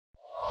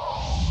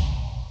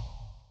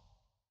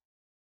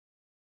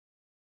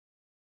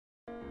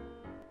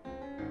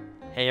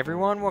Hey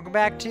everyone, welcome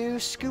back to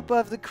Scoop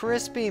of the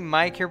Crispy.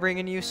 Mike here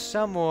bringing you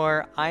some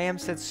more I Am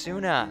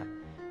Setsuna.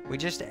 We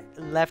just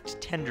left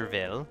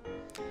Tenderville.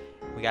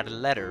 We got a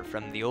letter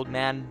from the old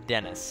man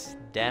Dennis.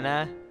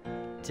 Something.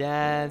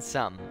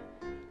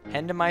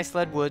 Heading to My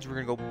Sled Woods, we're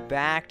gonna go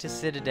back to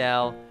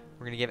Citadel.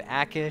 We're gonna give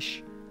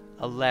Akash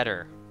a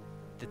letter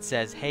that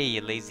says, hey you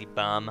lazy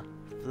bum,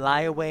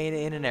 fly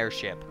away in an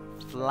airship.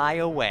 Fly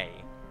away.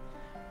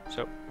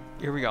 So,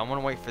 here we go. I'm gonna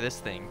wait for this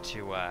thing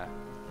to, here,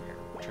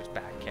 turns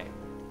back, okay.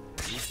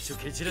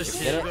 Get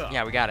it?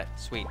 Yeah, we got it.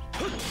 Sweet.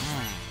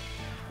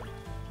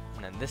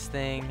 And then this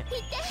thing.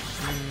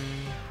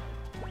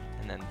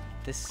 And then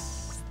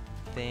this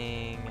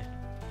thing.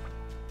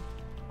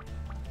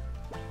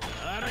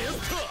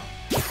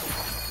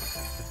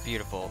 It's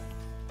beautiful.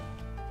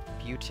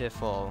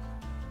 Beautiful.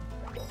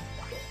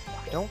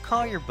 Don't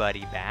call your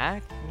buddy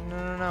back.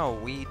 No.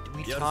 We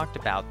talked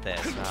about this.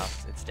 Oh,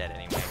 it's dead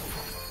anyway.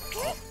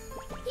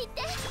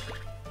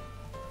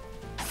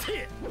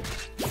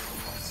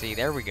 See,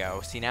 there we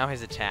go. See, now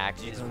his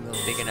attack is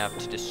big enough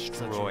to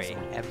destroy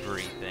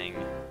everything.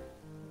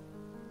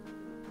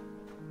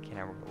 Okay,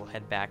 now we'll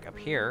head back up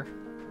here,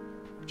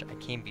 which I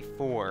came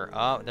before.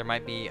 Oh, there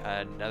might be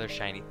another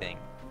shiny thing.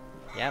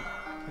 Yep.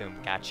 Boom.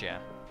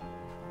 Gotcha.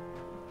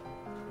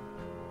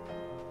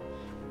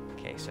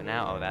 Okay, so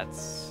now, oh,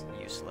 that's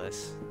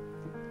useless.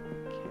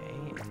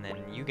 Okay, and then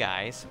you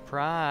guys,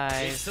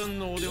 surprise! What are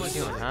you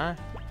doing, huh?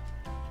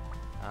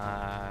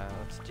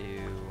 Let's do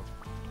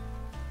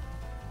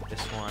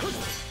this one.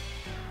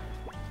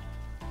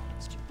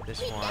 Let's do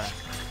this one.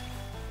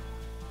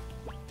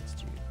 Let's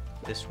do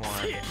this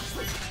one.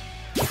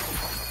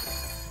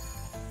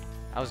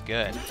 That was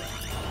good.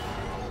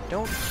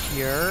 Don't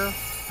cure?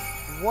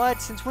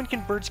 What? Since when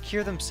can birds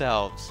cure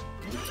themselves?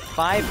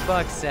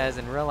 $5 says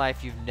in real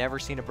life you've never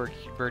seen a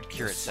bird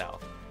cure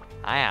itself.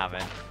 I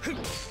haven't.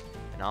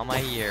 In all my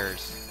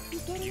years.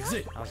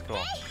 That was cool.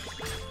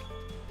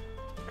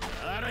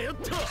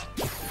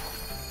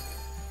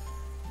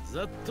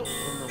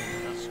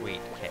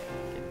 Sweet. Okay,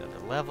 get another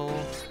level.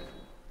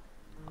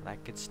 All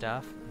that good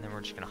stuff. And then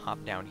we're just gonna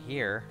hop down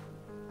here.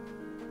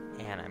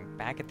 And I'm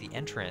back at the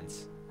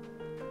entrance.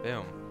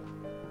 Boom.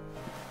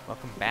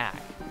 Welcome back.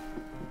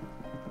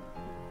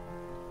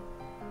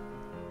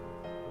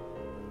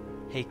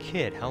 Hey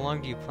kid, how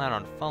long do you plan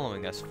on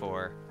following us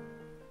for?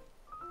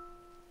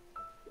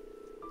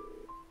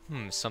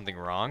 Something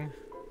wrong?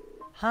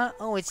 Huh?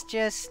 Oh, it's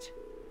just...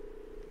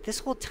 this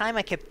whole time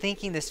I kept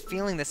thinking this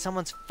feeling that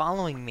someone's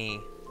following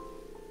me.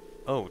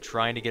 Oh,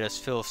 trying to get us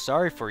feel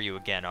sorry for you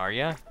again, are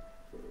ya?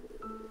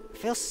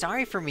 Feel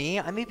sorry for me?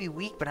 I may be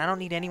weak, but I don't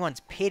need anyone's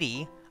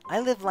pity.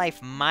 I live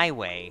life my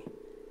way.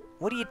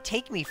 What do you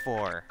take me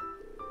for?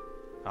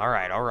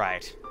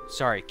 Alright.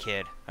 Sorry,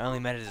 kid. I only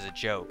meant it as a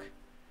joke.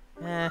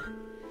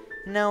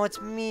 No,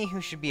 it's me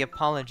who should be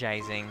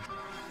apologizing.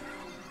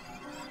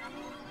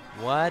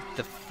 What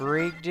the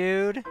freak,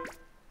 dude?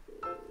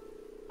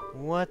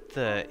 What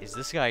the... is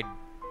this guy...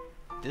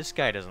 this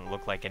guy doesn't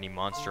look like any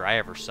monster I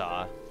ever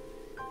saw.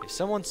 If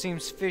someone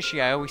seems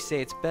fishy, I always say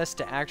it's best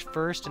to act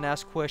first and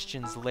ask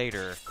questions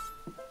later.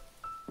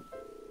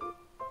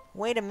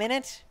 Wait a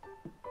minute.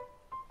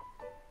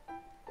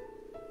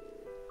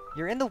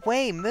 You're in the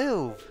way,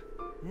 move!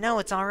 No,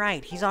 it's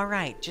alright, he's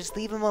alright. Just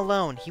leave him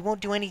alone, he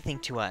won't do anything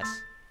to us.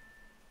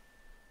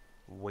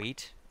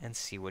 Wait and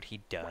see what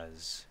he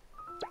does.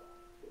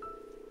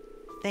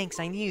 Thanks,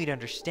 I knew you'd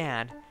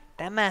understand.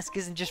 That mask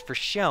isn't just for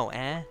show,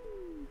 eh?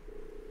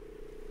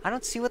 I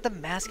don't see what the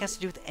mask has to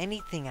do with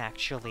anything,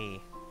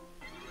 actually.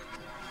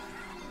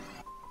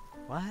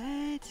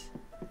 What?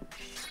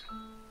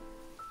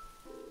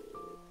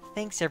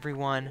 Thanks,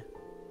 everyone.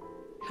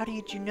 How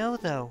did you know,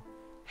 though?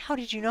 How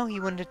did you know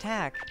he wouldn't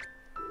attack?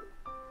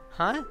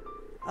 Huh?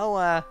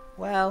 Oh,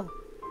 well,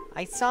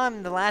 I saw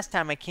him the last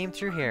time I came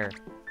through here.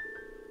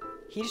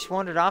 He just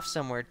wandered off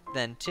somewhere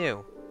then,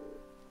 too.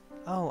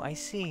 Oh, I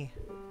see.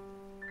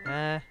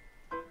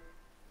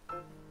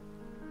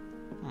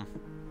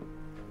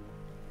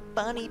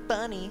 Bunny.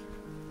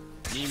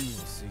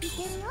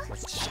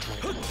 Let's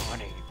destroy the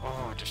bunny.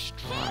 Oh,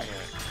 destroy it.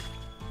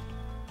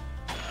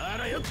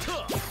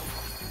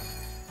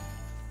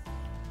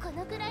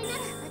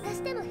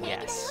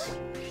 Yes.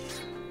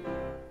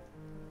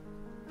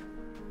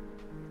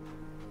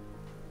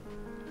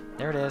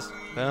 There it is.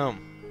 Boom.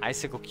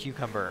 Icicle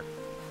cucumber.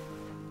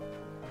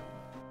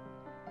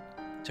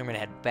 So I'm gonna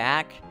head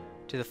back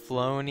to the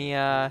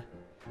Flonia.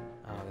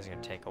 Oh, this is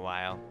gonna take a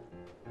while.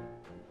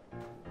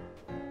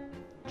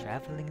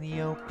 Traveling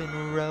the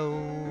open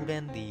road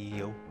and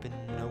the open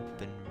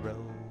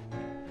road.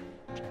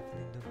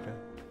 Traveling the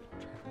road,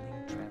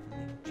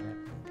 traveling the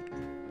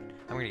open.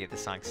 I'm gonna get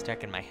this song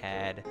stuck in my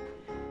head.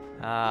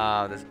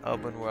 Oh, this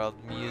open world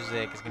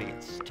music is gonna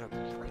get stuck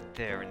right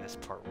there in this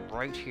part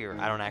right here.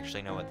 I don't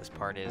actually know what this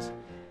part is.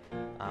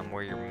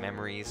 Where your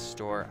memories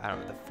store. I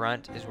don't know. The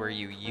front is where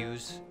you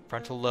use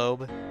frontal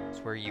lobe. It's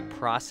where you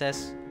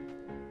process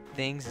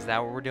things. Is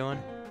that what we're doing?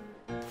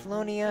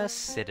 Flonia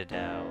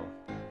Citadel.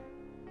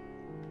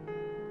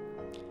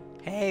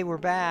 Hey, we're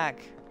back.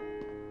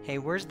 Hey,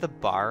 where's the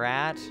bar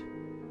at?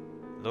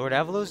 Lord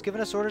Avelo's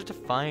given us orders to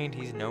find.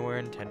 He's nowhere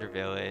in Tender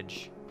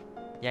Village.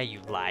 Yeah, you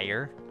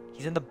liar.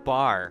 He's in the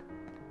bar.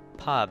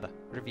 Pub.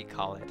 Whatever you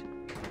call it.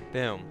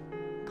 Boom.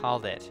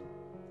 Called it.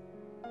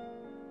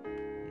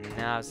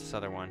 Now it's this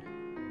other one.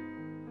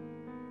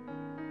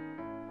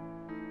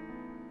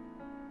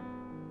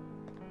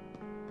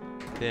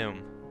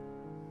 Boom.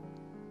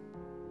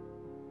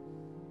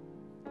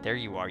 There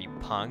you are, you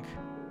punk.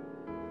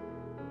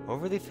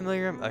 Overly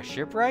familiar, a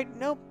shipwright?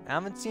 Nope,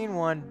 haven't seen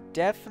one.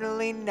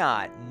 Definitely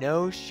not.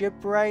 No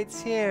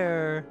shipwrights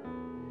here.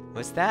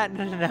 Was that?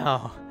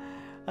 No.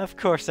 Of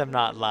course I'm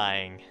not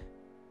lying.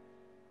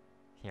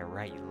 Yeah,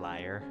 right, you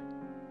liar.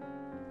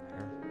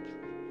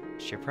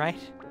 Shipwright?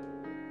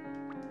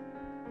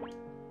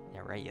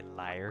 Yeah, right, you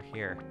liar.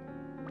 Here.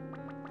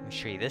 Let me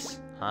show you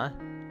this, huh?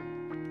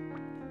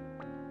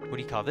 What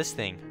do you call this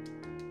thing?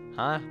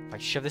 Huh? If I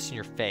shove this in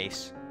your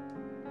face.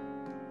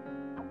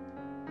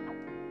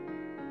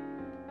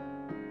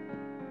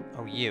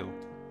 Oh, you.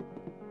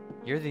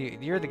 You're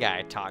the guy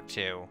I talked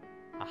to.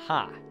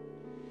 Aha.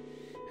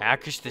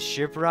 Akash the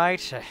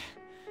shipwright?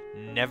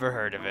 Never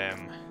heard of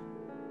him.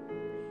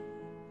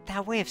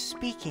 That way of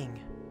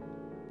speaking.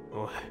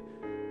 Oh,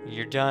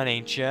 you're done,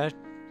 ain't ya?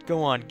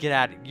 Go on, get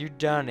out. You're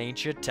done,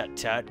 ain't ya? Tut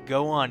tut.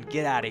 Go on,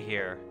 get out of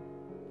here.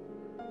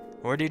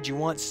 Or did you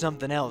want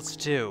something else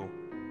too?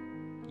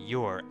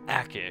 You're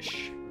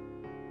Akash.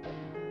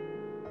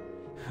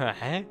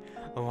 Huh?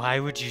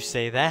 Why would you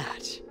say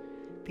that?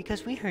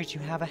 Because we heard you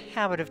have a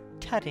habit of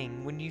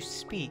tutting when you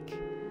speak.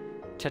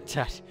 Tut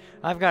tut.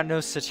 I've got no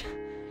such...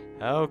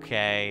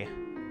 Okay.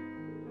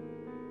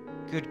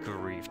 Good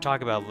grief.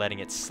 Talk about letting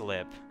it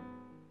slip.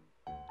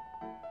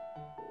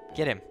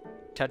 Get him.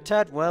 Tut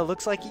tut. Well,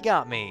 looks like you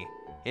got me.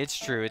 It's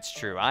true, it's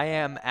true. I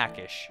am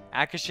Akash.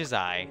 Akash is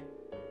I.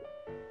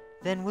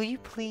 Then will you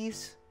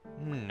please?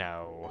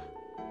 No.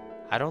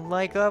 I don't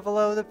like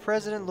Avalo, the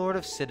President Lord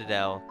of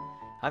Citadel.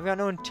 I've got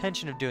no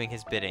intention of doing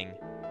his bidding.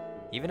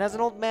 Even as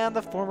an old man,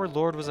 the former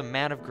lord was a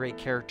man of great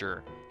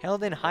character,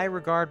 held in high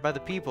regard by the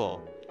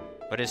people.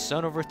 But his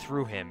son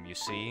overthrew him, you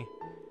see.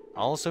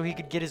 Also, he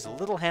could get his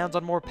little hands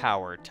on more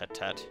power,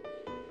 tut-tut.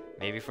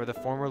 Maybe for the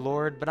former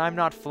lord, but I'm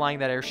not flying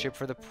that airship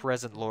for the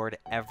present lord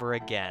ever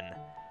again.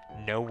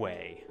 No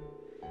way.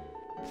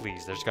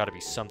 Please, there's gotta be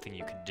something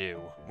you can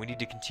do. We need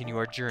to continue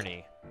our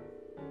journey.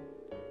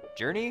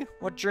 Journey?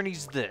 What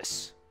journey's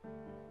this?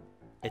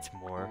 It's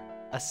more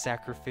a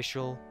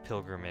sacrificial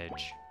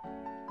pilgrimage.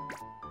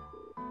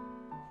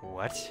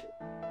 What?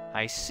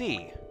 I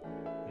see.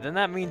 Then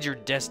that means your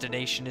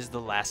destination is the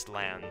Last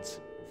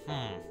Lands.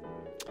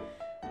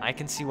 I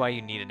can see why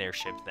you need an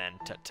airship then,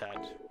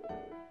 tut-tut.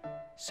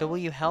 So will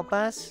you help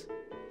us?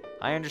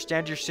 I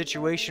understand your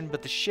situation,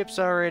 but the ships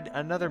are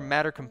another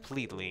matter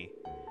completely.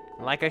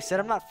 Like I said,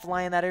 I'm not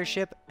flying that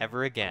airship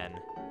ever again.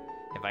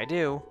 If I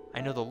do,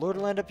 I know the Lord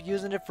will end up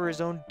using it for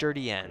his own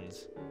dirty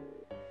ends.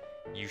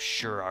 You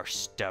sure are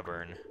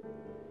stubborn.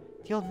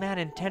 The old man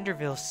in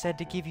Tenderville said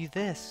to give you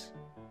this.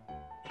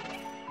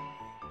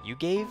 You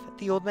gave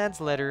the old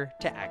man's letter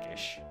to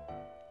Akash.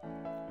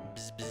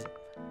 Bzz, bzz.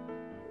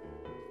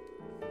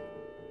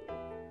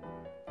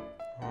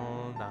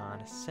 Hold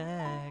on a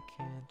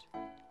second.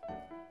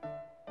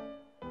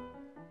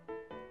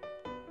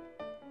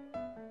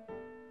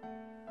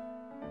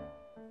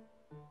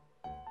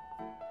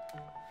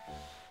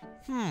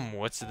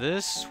 What's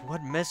this?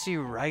 What messy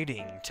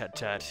writing,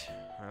 tut-tut.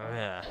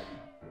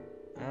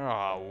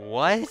 Oh,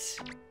 what?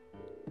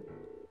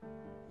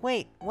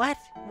 Wait, what?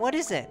 What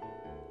is it?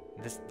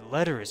 This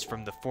letter is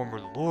from the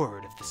former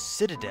lord of the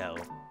Citadel.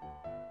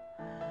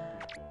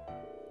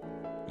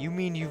 You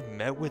mean you've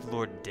met with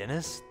Lord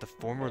Dennis, the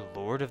former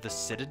lord of the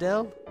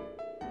Citadel?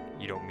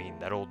 You don't mean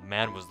that old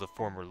man was the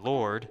former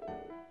lord?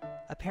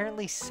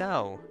 Apparently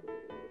so.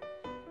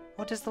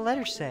 What does the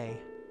letter say?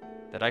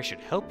 That I should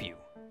help you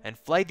and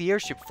fly the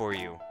airship for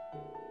you.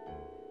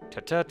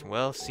 Tut-tut,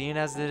 well, seeing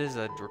as it is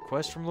a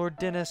request from Lord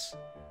Dennis,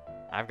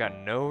 I've got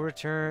no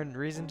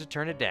reason to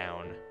turn it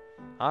down.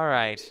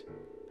 Alright,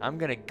 I'm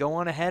gonna go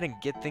on ahead and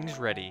get things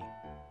ready.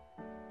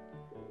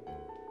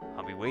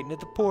 I'll be waiting at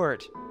the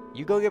port.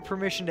 You go get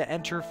permission to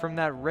enter from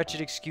that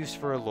wretched excuse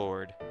for a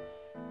lord.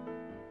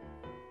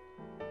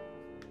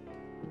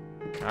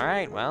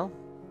 Alright, well,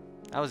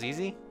 that was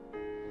easy.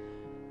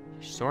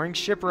 Soaring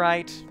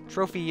shipwright,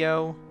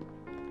 trophy-yo.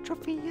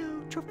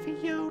 Trophy-yo,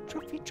 trophy-yo,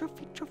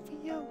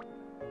 trophy-yo.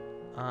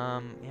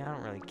 Yeah, I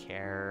don't really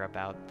care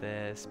about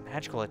this.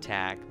 Magical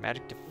attack,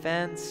 magic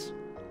defense.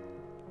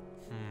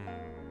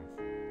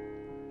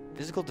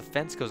 Physical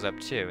defense goes up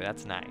too,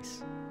 that's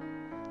nice.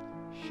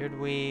 Should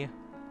we?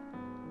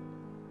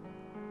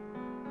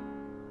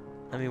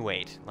 Let me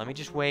wait. Let me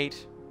just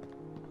wait.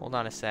 Hold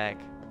on a sec.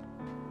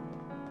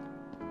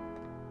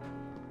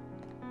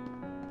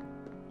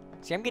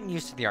 See, I'm getting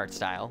used to the art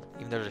style,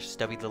 even though there's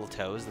stubby little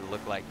toes that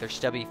look like, their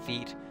stubby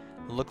feet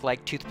look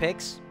like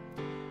toothpicks.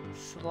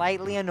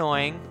 Slightly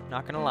annoying,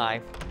 not gonna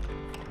lie.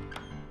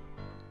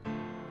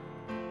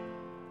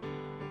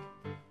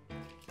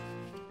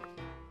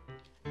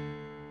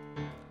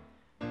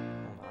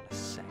 Hold on a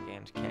second.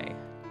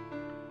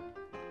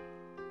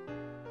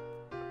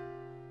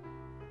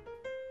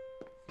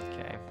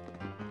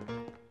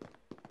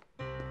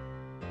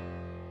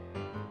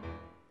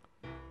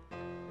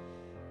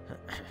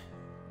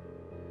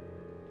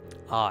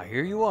 Ah,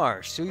 here you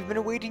are. So you've been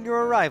awaiting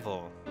your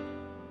arrival.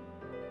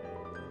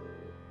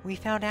 We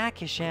found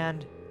Akash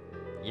and...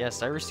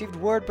 Yes, I received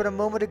word, but a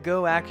moment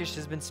ago Akash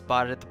has been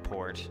spotted at the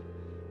port.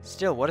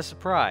 Still, what a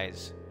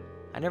surprise.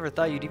 I never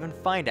thought you'd even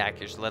find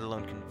Akash, let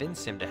alone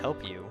convince him to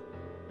help you.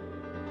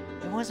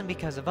 It wasn't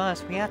because of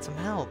us, we had some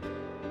help.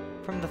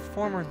 From the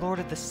former Lord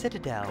of the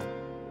Citadel.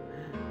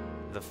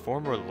 The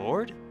former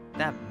Lord?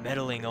 That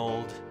meddling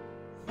old...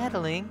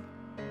 Meddling?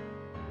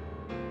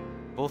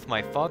 Both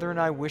my father and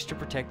I wish to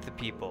protect the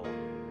people,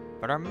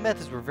 but our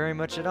methods were very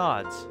much at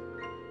odds.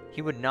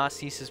 He would not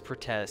cease his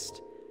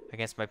protest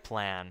against my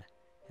plan,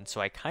 and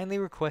so I kindly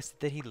requested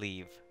that he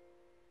leave.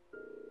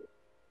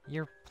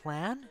 Your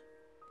plan?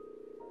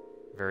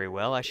 Very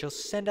well, I shall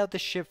send out the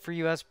ship for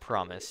you as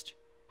promised.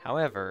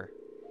 However,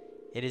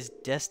 its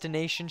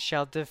destination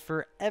shall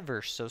differ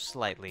ever so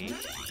slightly.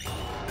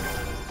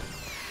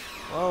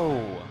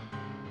 Whoa!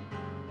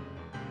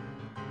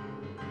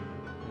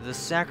 The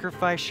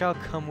sacrifice shall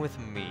come with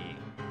me.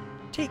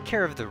 Take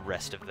care of the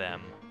rest of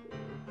them.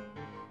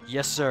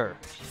 Yes, sir.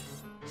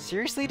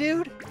 Seriously,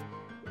 dude?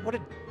 What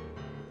a...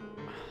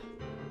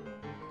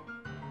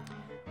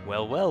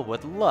 Well, well,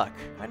 what luck.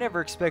 I never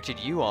expected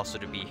you also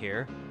to be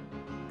here.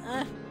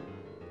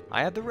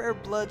 I had the Rare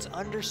Bloods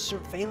under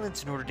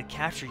surveillance in order to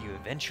capture you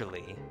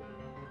eventually.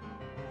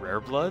 Rare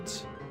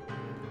Bloods?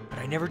 But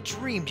I never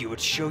dreamed you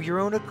would show your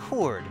own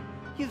accord.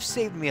 You've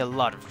saved me a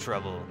lot of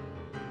trouble.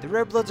 The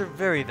Rare Bloods are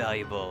very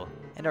valuable,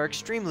 and are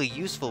extremely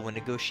useful when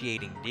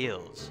negotiating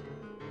deals.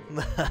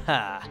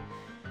 Haha!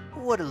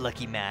 What a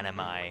lucky man am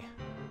I.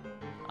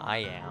 I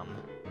am.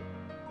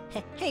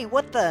 Hey,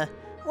 what the?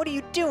 What are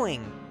you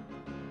doing?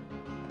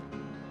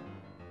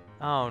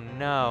 Oh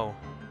no.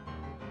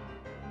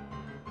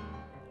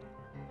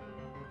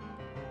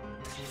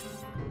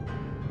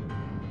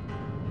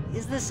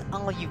 Is this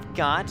all you've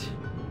got?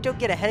 Don't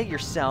get ahead of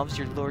yourselves,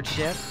 your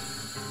lordship.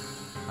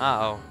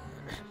 Uh-oh.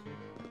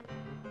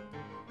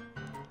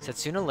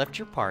 Setsuna left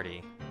your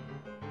party.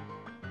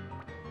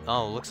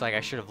 Oh, looks like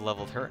I should have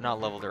leveled her, not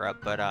leveled her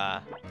up, but,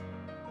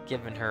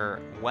 given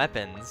her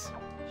weapons.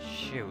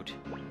 Shoot.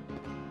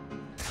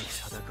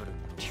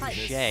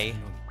 Touché.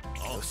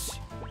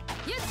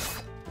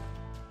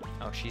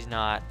 Oh, she's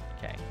not.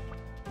 Okay.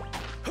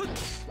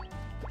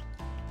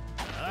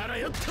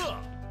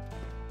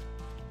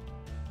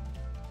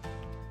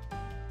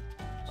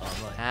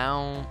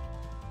 Ow.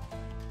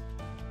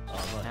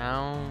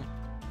 Ow.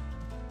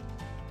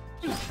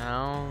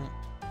 Ow.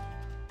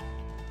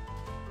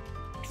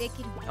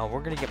 Oh,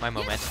 we're gonna get my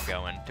momentum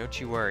going. Don't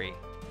you worry.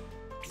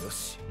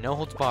 No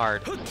holds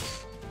barred.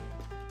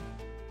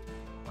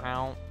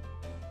 Ow.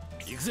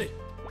 Yeah.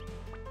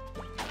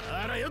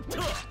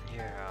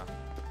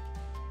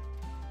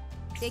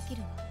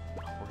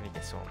 We're gonna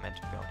get some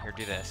momentum going. Here,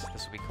 do this.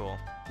 This will be cool.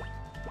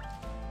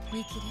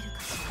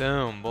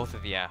 Boom, both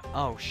of ya.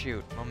 Oh,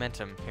 shoot.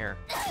 Momentum. Here.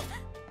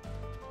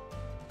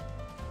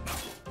 How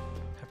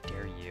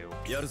dare you?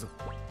 Momentum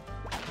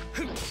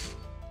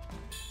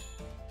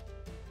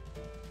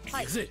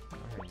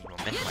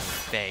on your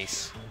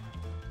face.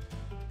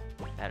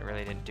 That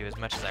really didn't do as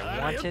much as I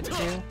wanted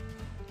to.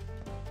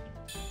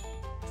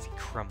 As he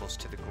crumbles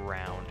to the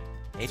ground.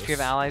 HP of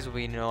allies will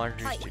be no longer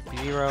reduced to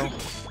 0.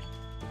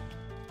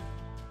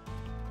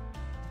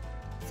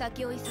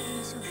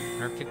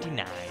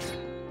 159.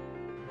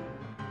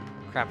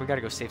 Crap, we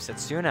gotta go save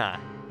Setsuna.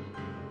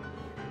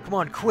 Come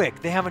on,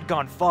 quick! They haven't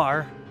gone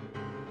far.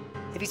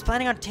 If he's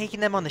planning on taking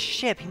them on the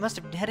ship, he must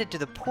have headed to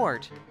the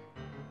port.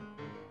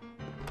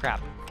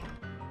 Crap.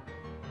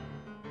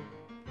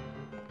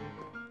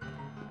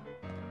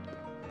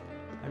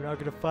 I'm not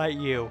gonna fight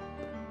you.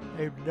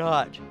 I'm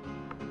not.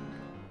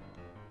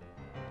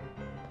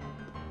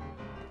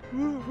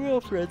 We're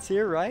all friends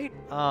here, right?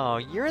 Oh,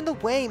 you're in the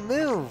way.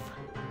 Move!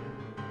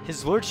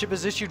 His lordship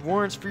has issued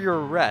warrants for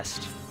your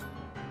arrest.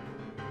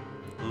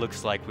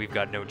 Looks like we've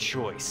got no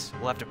choice.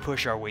 We'll have to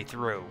push our way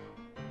through.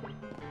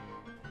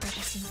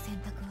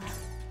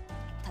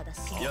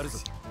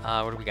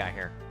 What do we got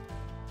here?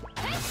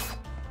 Oh,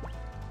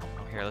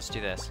 here, let's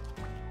do this.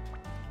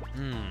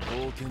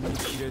 Oh,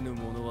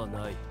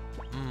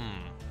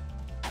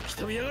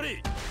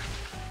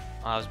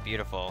 that was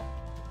beautiful.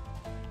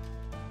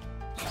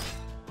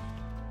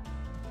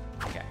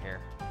 What do we got here?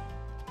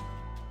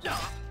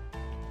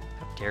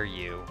 How dare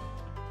you?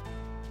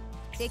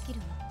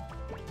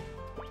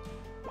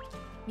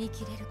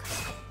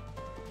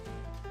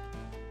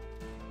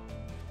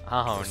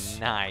 Oh,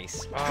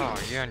 nice.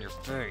 Oh, you're on your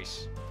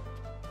face.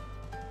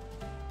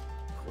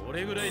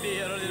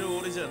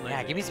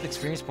 Yeah, give me some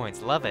experience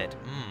points. Love it.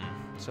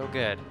 So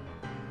good.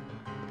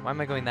 Why am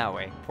I going that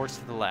way? Ports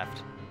to the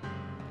left.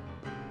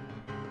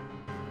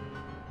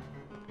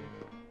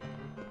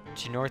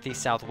 To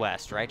northeast,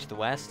 southwest, right? To the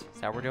west?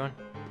 Is that what we're doing?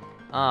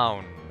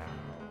 Oh, no.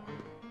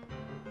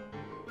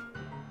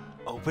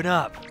 Open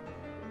up!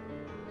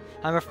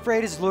 I'm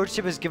afraid his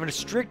lordship has given us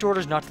strict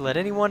orders not to let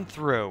anyone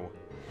through.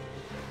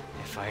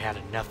 If I had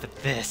enough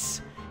of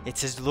this,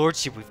 it's his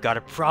lordship we've got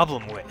a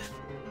problem with.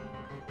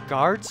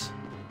 Guards?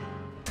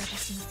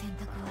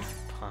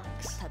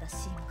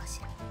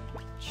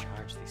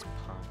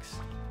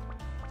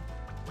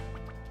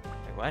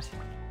 what?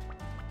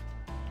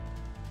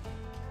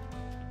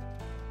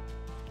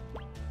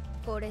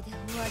 これで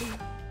終わり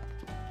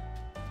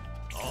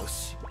よ。よ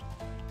し。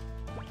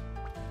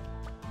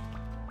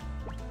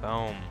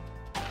 Boom.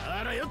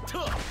 あらよっと。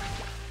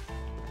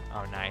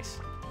 Oh,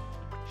 nice.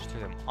 Just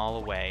threw them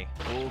all away.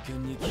 冒険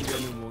に切れ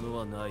ぬもの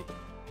はない。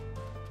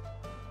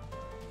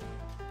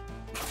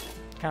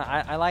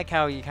 I like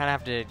how you kind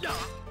of have to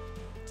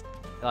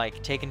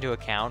like take into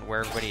account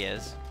where everybody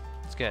is.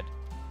 It's good.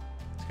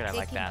 It's good. I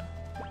like that.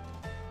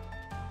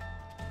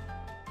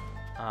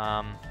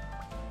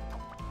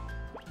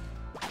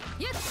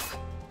 Yes.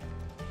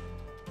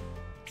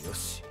 よ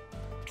し。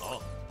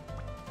あ。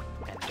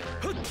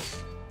 Ender.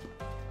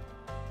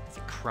 As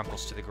he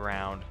crumples to the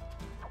ground.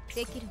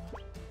 できる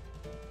わ。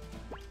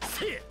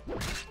せえ。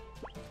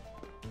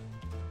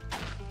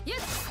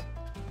 Yes.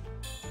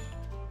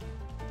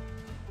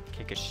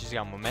 Okay, cause she's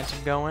got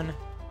momentum going.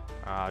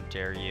 How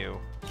dare you?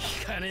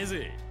 聞かねえ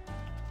ぜ。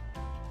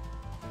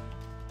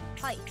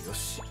はい。よ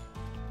し。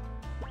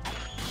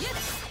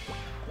 Yes.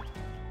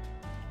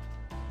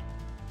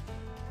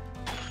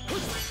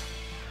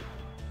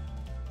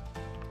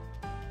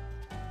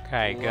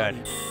 Okay, good.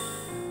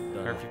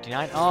 Number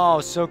 59. Oh,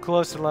 so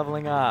close to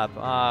leveling up.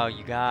 Oh,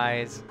 you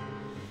guys.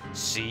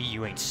 See,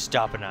 you ain't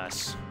stopping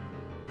us.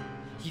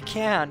 You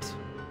can't.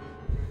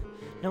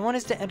 No one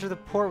is to enter the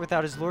port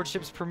without his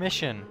lordship's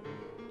permission.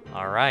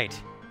 Alright,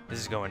 this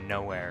is going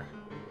nowhere.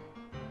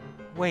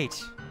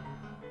 Wait.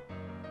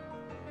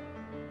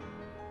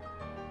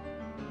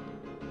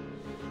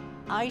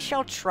 I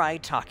shall try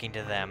talking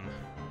to them.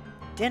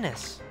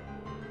 Dennis.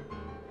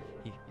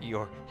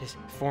 You're his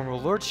former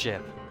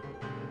lordship.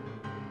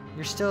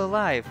 You're still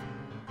alive.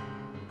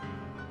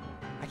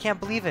 I can't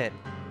believe it.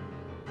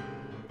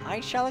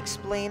 I shall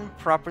explain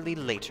properly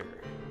later.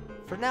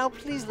 For now,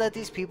 please let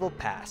these people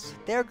pass.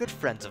 They are good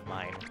friends of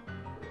mine.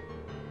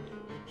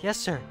 Yes,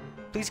 sir.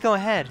 Please go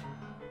ahead.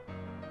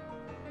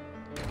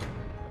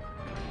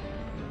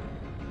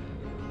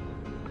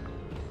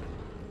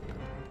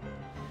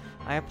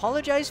 I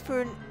apologize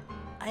for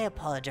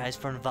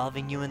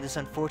involving you in this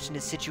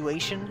unfortunate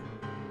situation,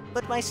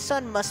 but my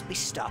son must be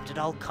stopped at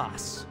all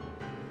costs.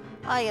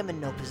 I am in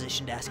no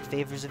position to ask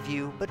favors of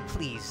you, but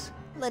please,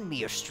 lend me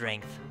your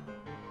strength.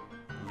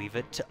 Leave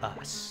it to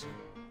us.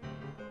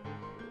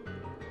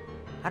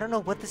 I don't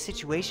know what the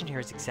situation here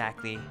is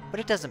exactly, but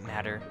it doesn't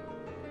matter.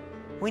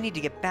 We need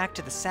to get back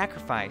to the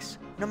sacrifice,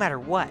 no matter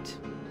what.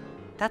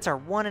 That's our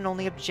one and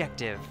only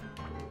objective.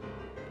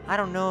 I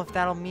don't know if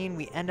that'll mean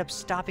we end up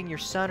stopping your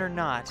son or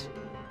not.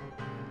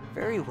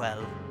 Very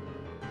well.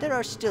 There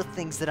are still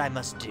things that I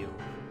must do.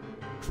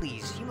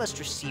 Please, you must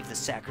receive the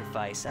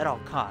sacrifice at all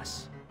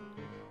costs.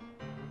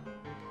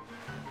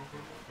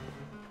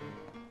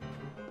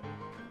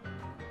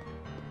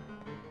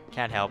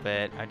 Can't help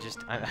it. I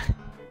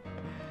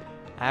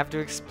have to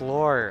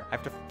explore. I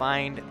have to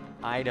find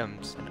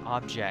items and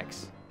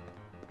objects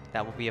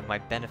that will be of my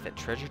benefit.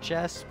 Treasure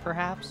chests,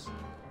 perhaps?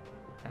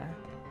 Huh?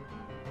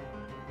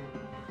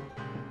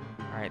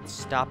 Alright,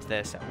 stop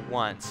this at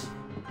once.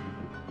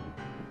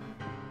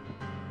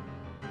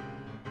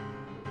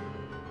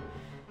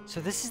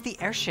 So this is the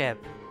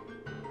airship.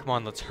 Come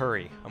on, let's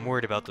hurry. I'm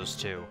worried about those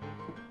two.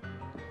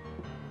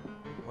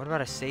 What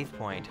about a save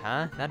point,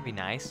 huh? That'd be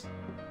nice.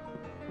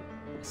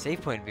 A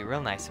save point would be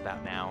real nice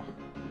about now.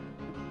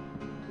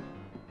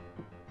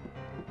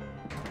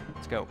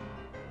 Let's go.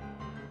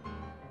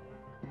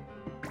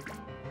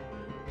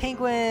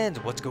 Penguins!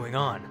 What's going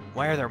on?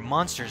 Why are there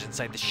monsters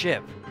inside the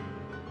ship?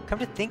 Come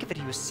to think of it,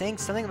 he was saying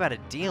something about a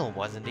deal,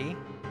 wasn't he?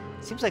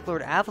 Seems like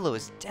Lord Avalo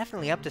is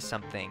definitely up to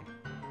something.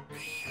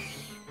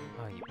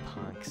 Oh, you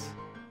punks.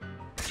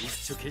 It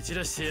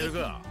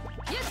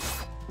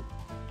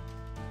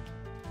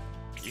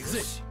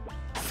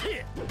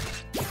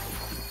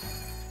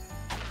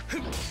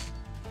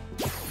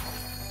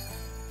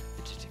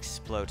just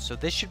explodes, so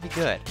this should be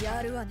good.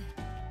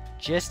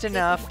 Just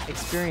enough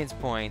experience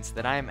points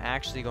that I'm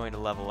actually going to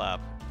level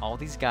up all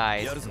these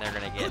guys, and they're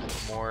gonna get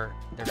more,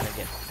 they're gonna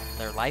get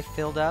their life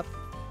filled up.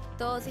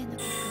 Boom,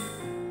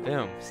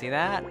 see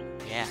that?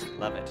 Yeah,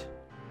 love it.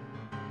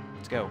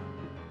 Let's go.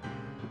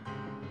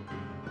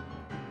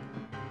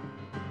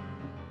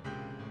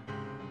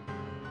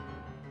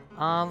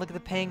 Aw, look at the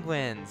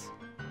penguins.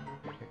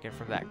 Get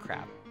from that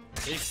crap.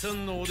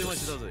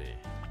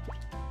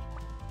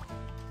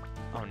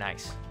 Oh,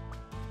 nice.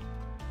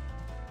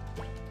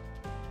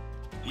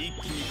 Oh, yeah,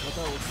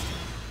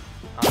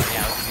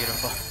 that was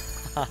beautiful.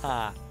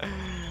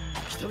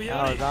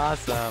 That was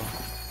awesome.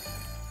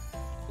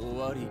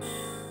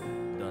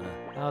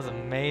 That was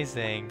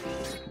amazing.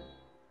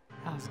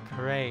 That was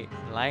great.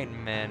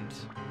 Enlightenment.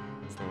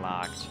 It's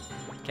locked.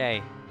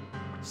 Okay.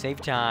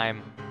 Save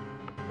time.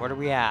 What are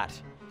we at?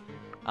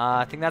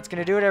 I think that's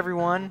gonna do it,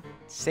 everyone.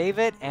 Save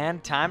it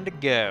and time to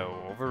go.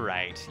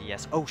 Overwrite.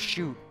 Yes. Oh,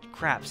 shoot.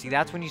 Crap. See,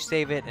 that's when you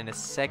save it in a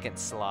second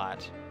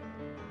slot.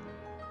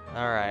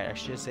 Alright, I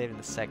should have saved in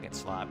the second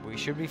slot. We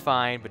should be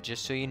fine, but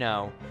just so you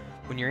know,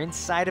 when you're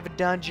inside of a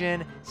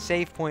dungeon,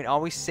 save point,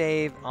 always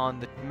save on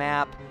the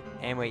map.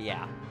 Anyway,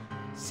 yeah.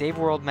 Save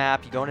world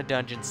map, you go in a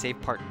dungeon, save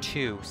part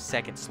 2,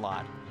 second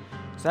slot.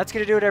 So that's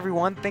going to do it,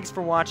 everyone. Thanks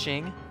for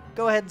watching.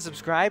 Go ahead and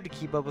subscribe to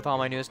keep up with all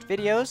my newest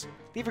videos.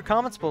 Leave your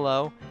comments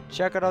below.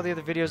 Check out all the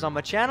other videos on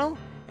my channel.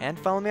 And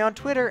follow me on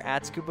Twitter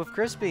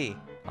 @ScoopofCrispy.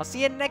 I'll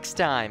see you next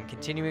time,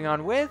 continuing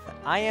on with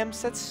I Am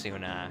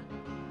Setsuna.